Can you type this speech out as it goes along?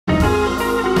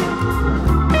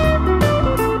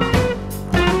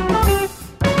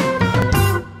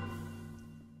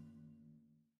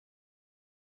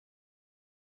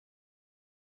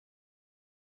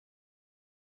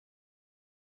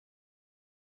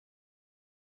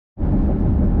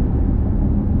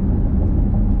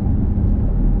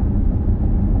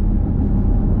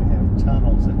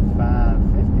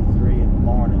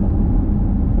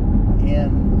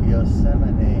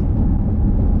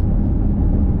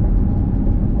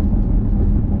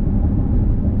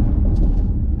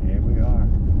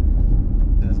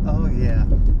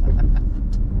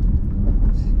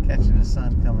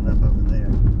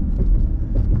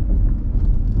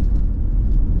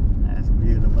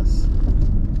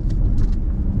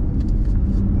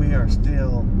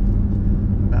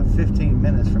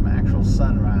minutes from actual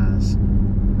sunrise.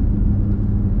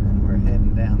 And we're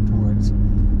heading down towards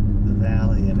the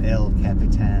valley of El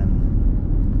Capitan.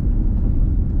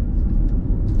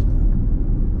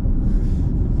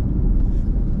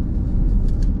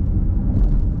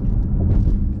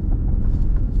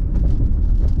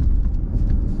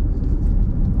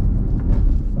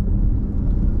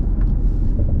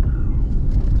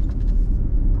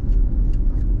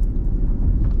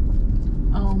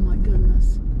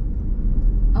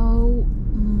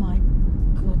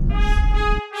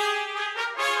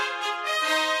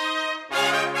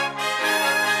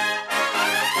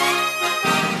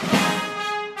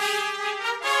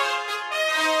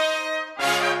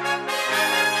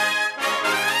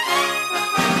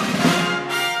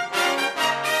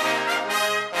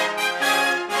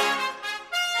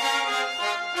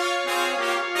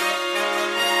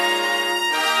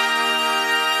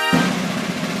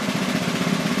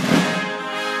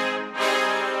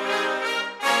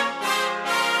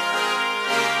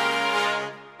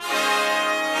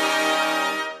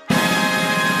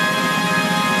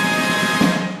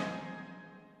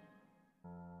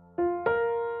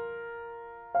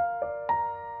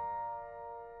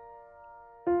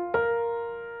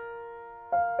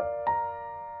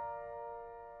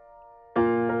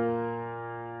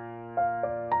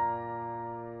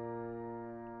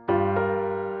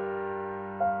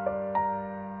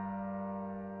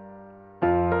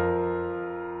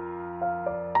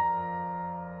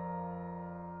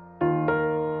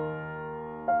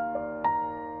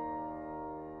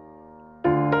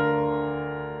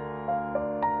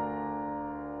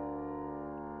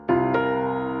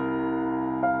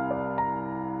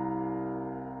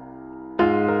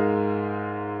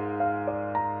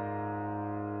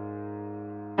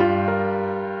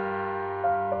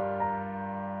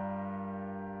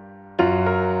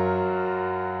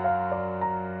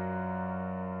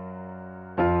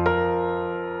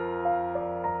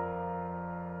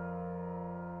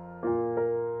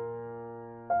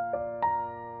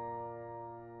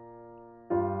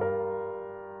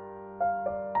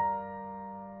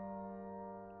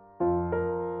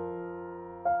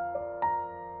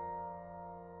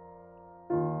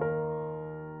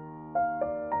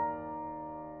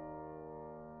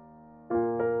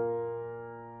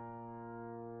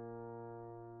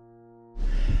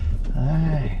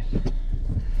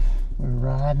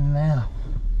 Now,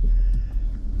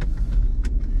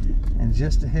 and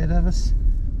just ahead of us,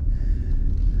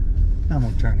 I'm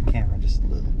gonna turn the camera just a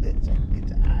little bit so I can get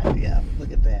the idea.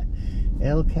 Look at that,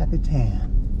 El Capitan.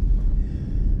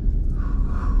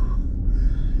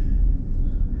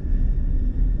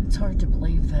 It's hard to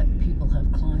believe that people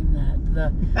have climbed that.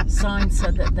 The sign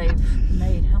said that they've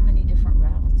made how many different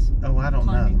routes? Oh, I don't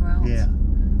Climbing know. routes. Yeah,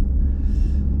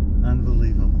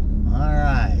 unbelievable. All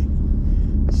right.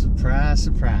 Surprise,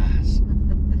 surprise.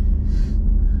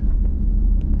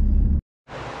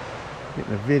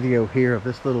 Getting a video here of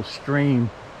this little stream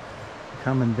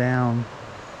coming down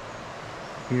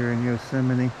here in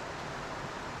Yosemite.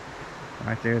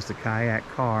 Right there's the kayak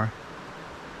car.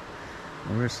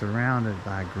 And we're surrounded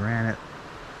by granite,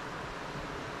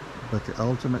 but the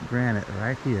ultimate granite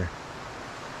right here.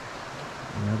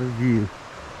 Another view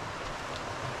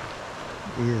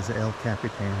is El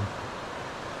Capitan.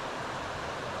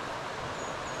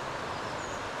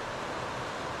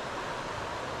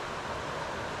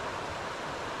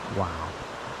 Wow.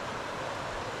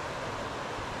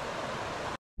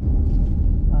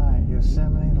 Alright,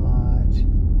 Yosemite Lodge.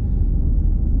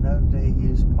 No day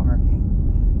use parking.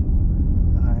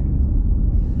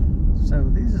 Alright. So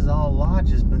these is all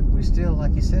lodges, but we still,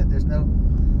 like you said, there's no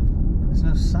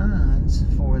signs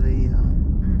for the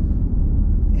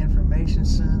information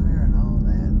center and all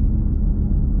that.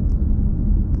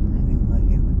 Anyway,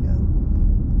 here we go.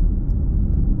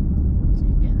 So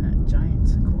you're getting that giant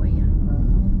sequoia.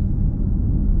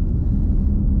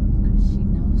 Because she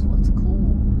knows what's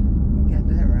cool. You got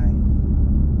that right.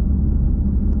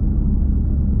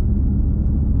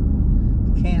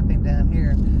 Camping down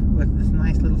here with this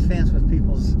nice little fence with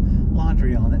people's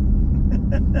laundry on it.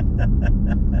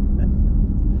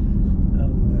 Oh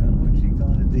well, what you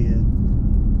gonna do?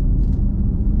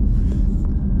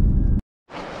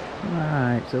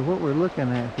 Alright, so what we're looking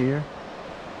at here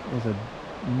is a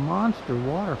monster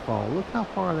waterfall. Look how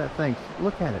far that thing's,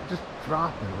 look at it, just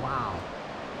dropping. Wow.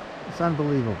 It's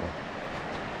unbelievable.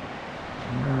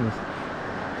 And then there's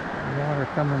water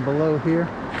coming below here.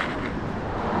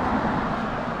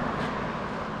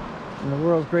 And the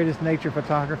world's greatest nature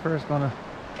photographer is going to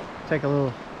take a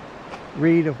little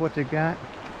read of what they got.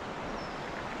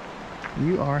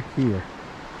 You are here.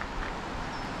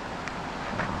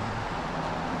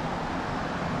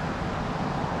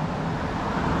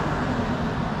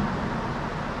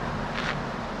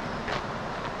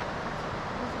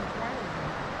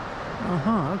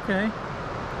 Okay. There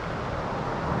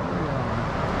we are.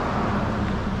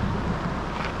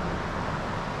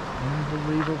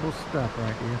 Unbelievable stuff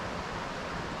right here.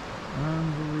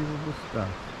 Unbelievable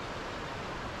stuff.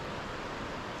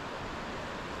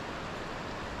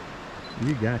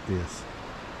 You got this.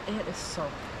 It is so,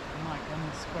 oh my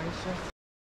goodness gracious.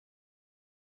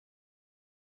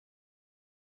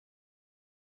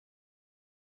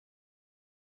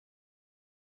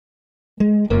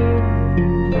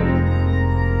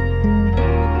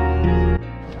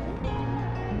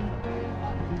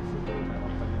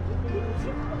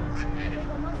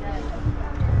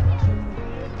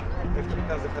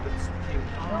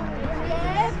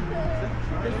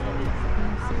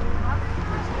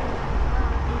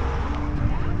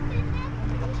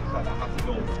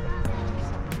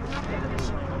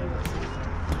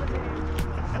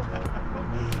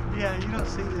 Yeah, you don't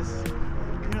see this.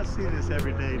 You don't see this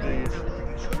every day, do you?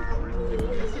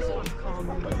 This is what's called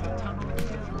the tunnel.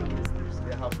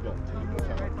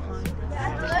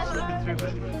 Looking through,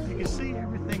 but you can see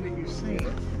everything that you've seen.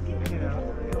 You know,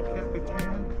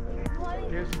 Capitan.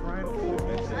 There's Bridal.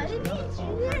 There's another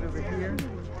fall right over here.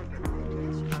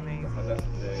 I mean,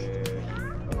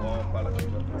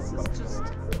 This is just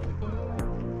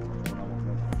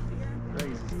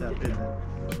crazy stuff, isn't it?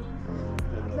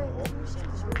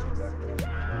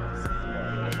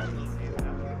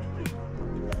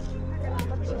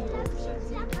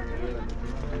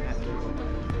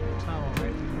 Tunnel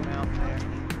right through the mountain there.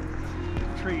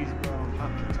 Trees growing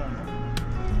up the tunnel.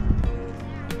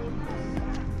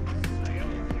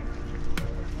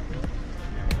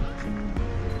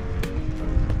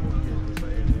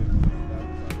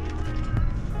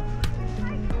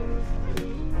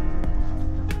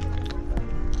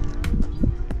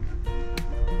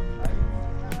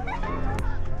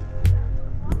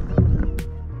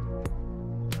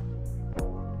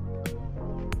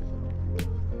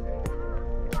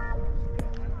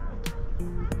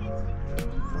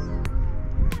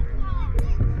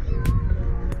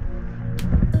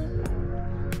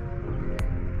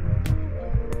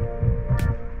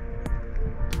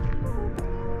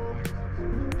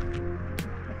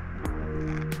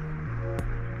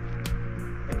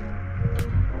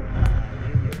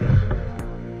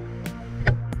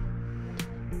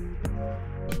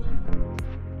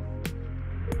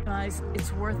 Guys,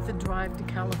 it's worth the drive to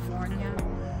California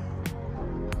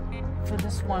for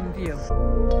this one view.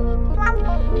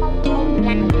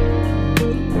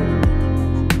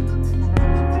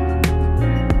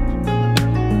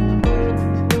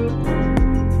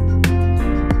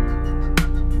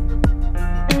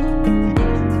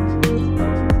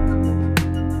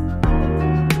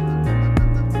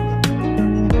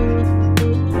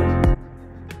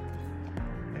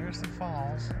 There's the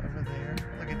falls over there.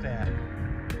 Look at that.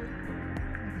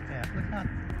 Look how, I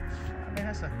mean,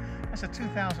 that's a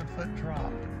 2,000-foot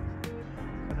drop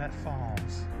for that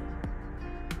falls.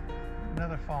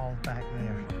 Another falls back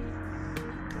there.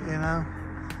 You know,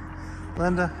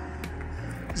 Linda,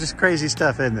 it's just crazy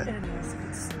stuff, isn't it? It is.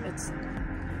 It's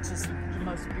just the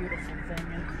most beautiful thing.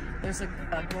 And there's a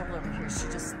girl over here. She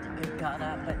just got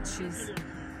up, but she's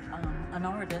an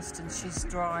artist and she's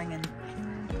drawing. And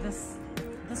this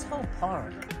whole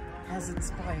park has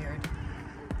inspired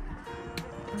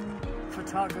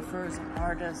photographers and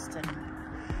artists and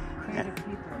creative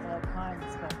people of all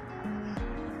kinds. But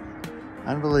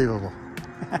Unbelievable.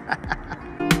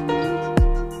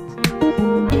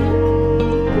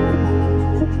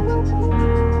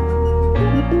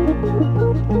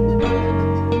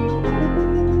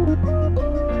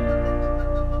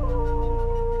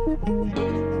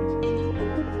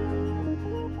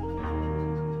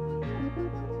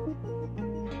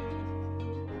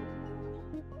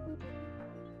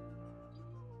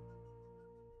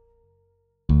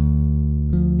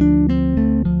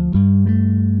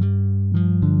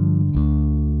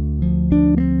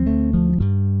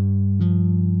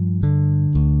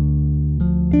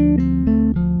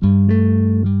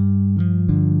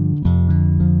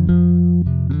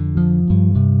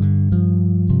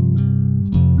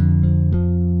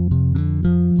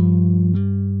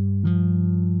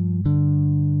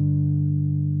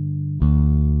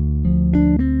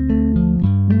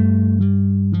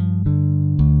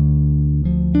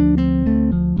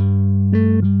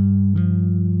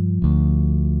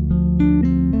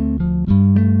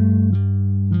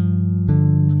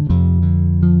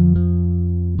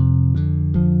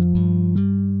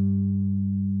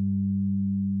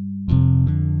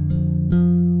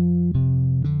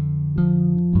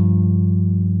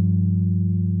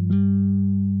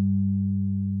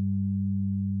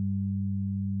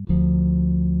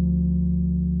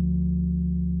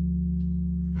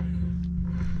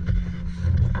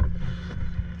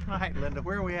 All right, Linda,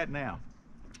 where are we at now?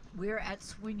 We're at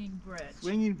Swinging Bridge.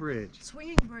 Swinging Bridge.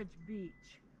 Swinging Bridge Beach.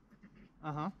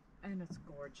 Uh-huh. And it's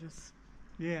gorgeous.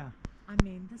 Yeah. I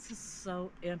mean, this is so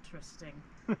interesting.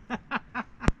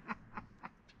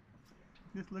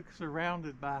 Just look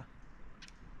surrounded by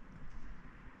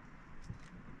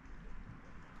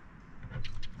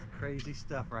crazy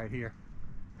stuff right here.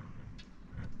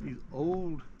 These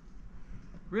old,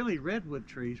 really redwood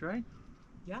trees, right?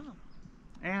 Yeah.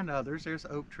 And others. There's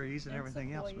oak trees and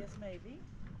everything else. Sequoias, maybe.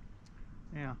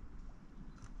 Yeah.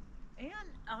 And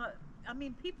I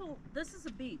mean, people. This is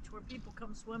a beach where people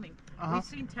come swimming. Uh-huh. We've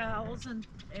seen towels and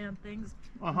things.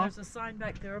 Uh-huh. And there's a sign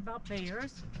back there about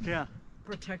bears. Yeah.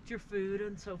 Protect your food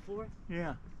and so forth.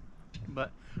 Yeah.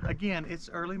 But again, it's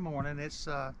early morning. It's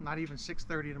not even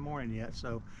 6:30 in the morning yet.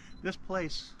 So this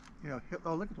place, you know,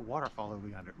 oh, look at the waterfall over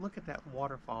yonder. Look at that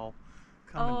waterfall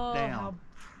coming down. How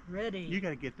pretty. You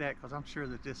got to get that because I'm sure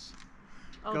that this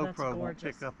that's GoPro won't gorgeous.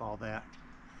 pick up all that.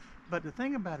 But the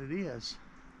thing about it is,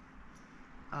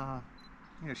 you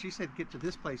know, she said get to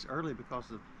this place early because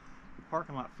the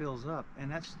parking lot fills up,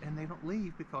 and they don't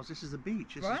leave because this is a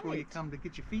beach. This is where you come to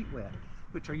get your feet wet.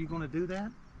 Which, are you going to do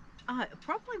that?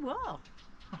 Probably will.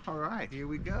 All right, here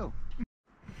we go.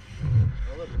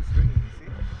 Oh, look, it's swinging, you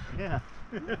see? Yeah.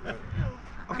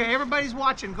 Okay, everybody's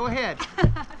watching. Go ahead.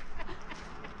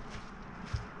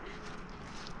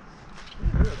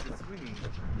 Look, it's swinging.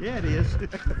 Yeah, it is.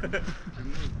 It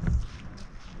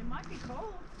might be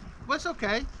cold. Well, it's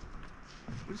okay.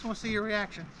 We just want to see your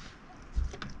reaction.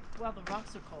 Well, the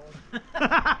rocks are cold.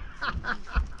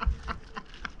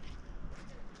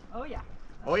 Oh yeah.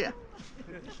 Oh yeah.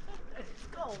 It's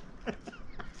cold.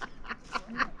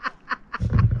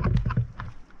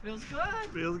 Feels good.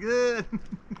 Feels good.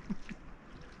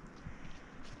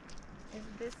 Is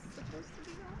this supposed to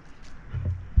be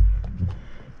on?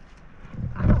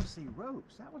 I don't see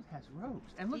ropes. That one has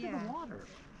ropes. And look at Yeah. the water.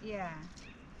 Yeah.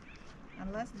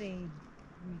 Unless they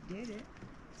redid it.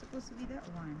 It's supposed to be that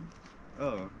one.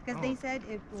 Oh. Because they said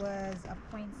it was a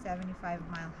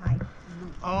 0.75-mile hike.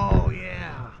 Oh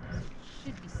yeah.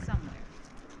 Should be somewhere.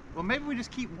 Well, maybe we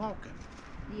just keep walking.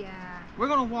 Yeah. We're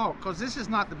gonna walk because this is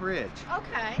not the bridge.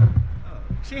 Okay.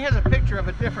 She has a picture of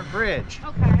a different bridge.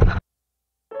 Okay.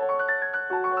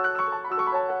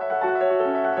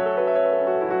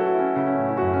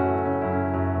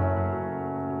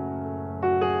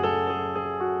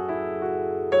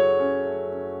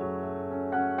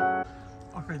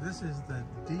 Okay, this is the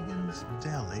Deegan's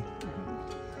Deli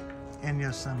in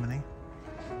Yosemite.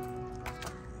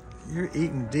 You're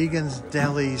eating Deegan's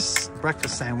Deli's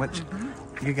breakfast sandwich.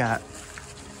 You got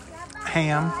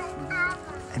ham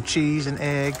and cheese and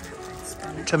egg,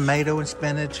 tomato and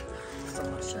spinach,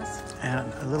 Delicious.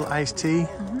 and a little iced tea.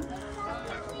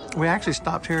 We actually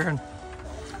stopped here and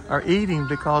are eating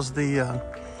because the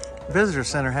visitor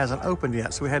center hasn't opened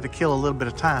yet, so we had to kill a little bit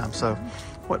of time. So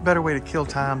what better way to kill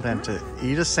time than to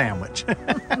eat a sandwich?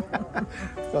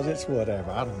 Because it's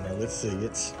whatever. I don't know. Let's see.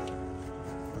 It's,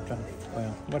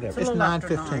 well, whatever. It's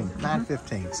 9:15.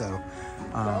 9:15. So,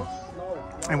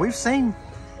 and we've seen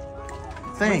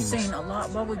things. We've seen a lot.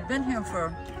 Well, we've been here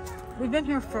for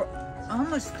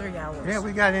almost 3 hours. Yeah,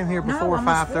 we got in here before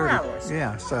almost 4 5:30. hours.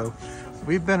 Yeah, so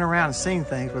we've been around and seen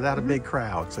things without a big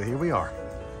crowd. So here we are.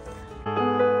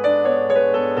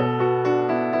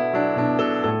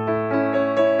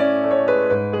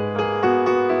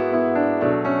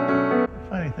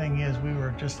 Funny thing is, we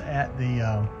were just at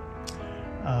the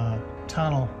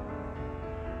tunnel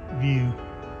view,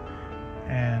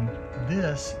 and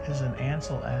this is an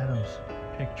Ansel Adams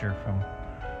picture from,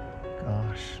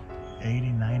 gosh, 80,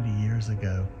 90 years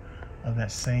ago of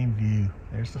that same view.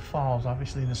 There's the falls.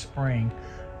 Obviously in the spring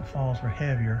the falls were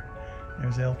heavier.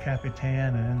 There's El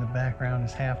Capitan, and in the background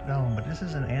is Half Dome, but this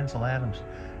is an Ansel Adams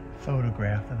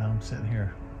photograph that I'm sitting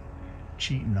here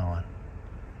cheating on.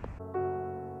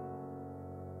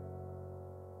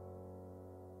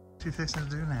 What you fixing to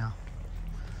do now?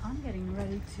 I'm getting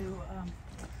ready to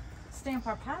stamp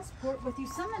our passport with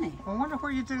Yosemite. I wonder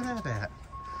where you do that at.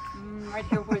 Right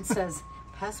here where it says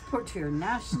passport to your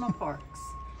national parks.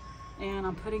 And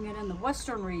I'm putting it in the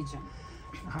western region.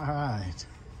 All right.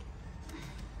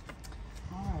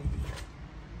 Alrighty.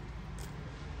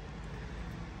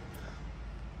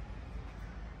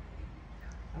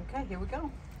 Okay, here we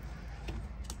go.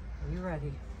 Are you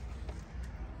ready?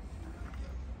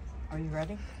 Are you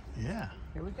ready? Yeah.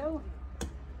 Here we go.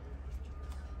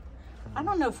 I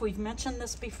don't know if we've mentioned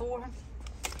this before,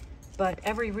 but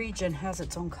every region has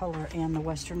its own color, and the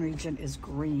western region is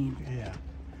green. Yeah.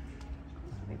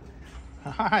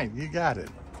 All right, you got it.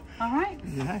 All right.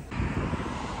 Yeah.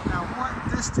 Now, what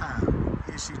this time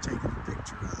is she taking a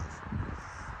picture of?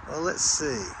 Well, let's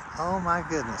see. Oh my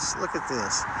goodness, look at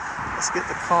this. Let's get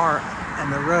the car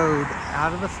and the road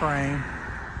out of the frame.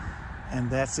 And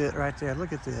that's it right there.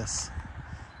 Look at this.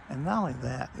 And not only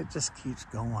that, it just keeps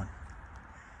going.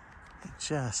 It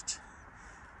just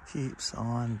keeps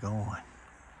on going.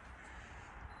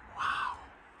 Wow.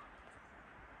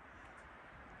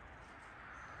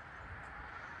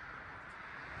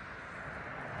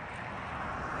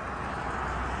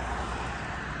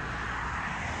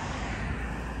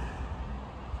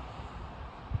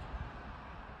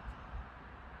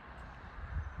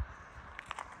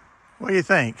 What do you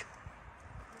think?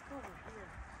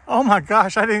 Oh my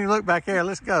gosh, I didn't even look back there.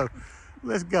 Let's go.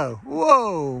 Let's go.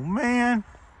 Whoa, man.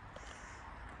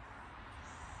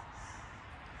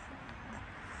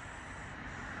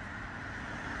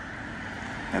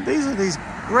 And these are these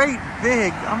great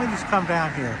big, let me just come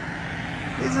down here.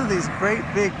 These are these great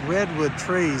big redwood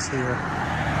trees here.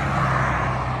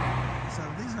 So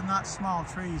these are not small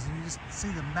trees, and you just see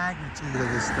the magnitude of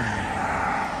this thing.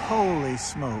 Holy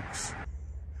smokes.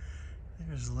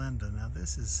 There's Linda. Now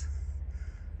this is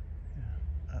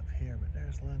up here, but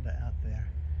there's Linda out there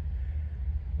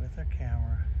with her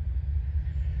camera,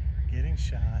 getting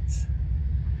shots.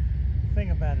 The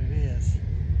thing about it is,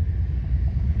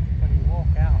 when you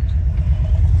walk out,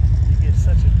 you get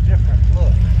such a different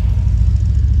look,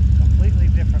 completely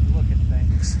different look at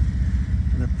things.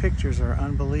 And the pictures are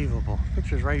unbelievable.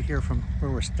 Pictures right here from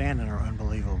where we're standing are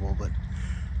unbelievable, but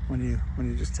when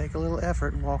you just take a little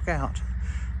effort and walk out,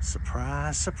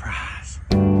 surprise, surprise.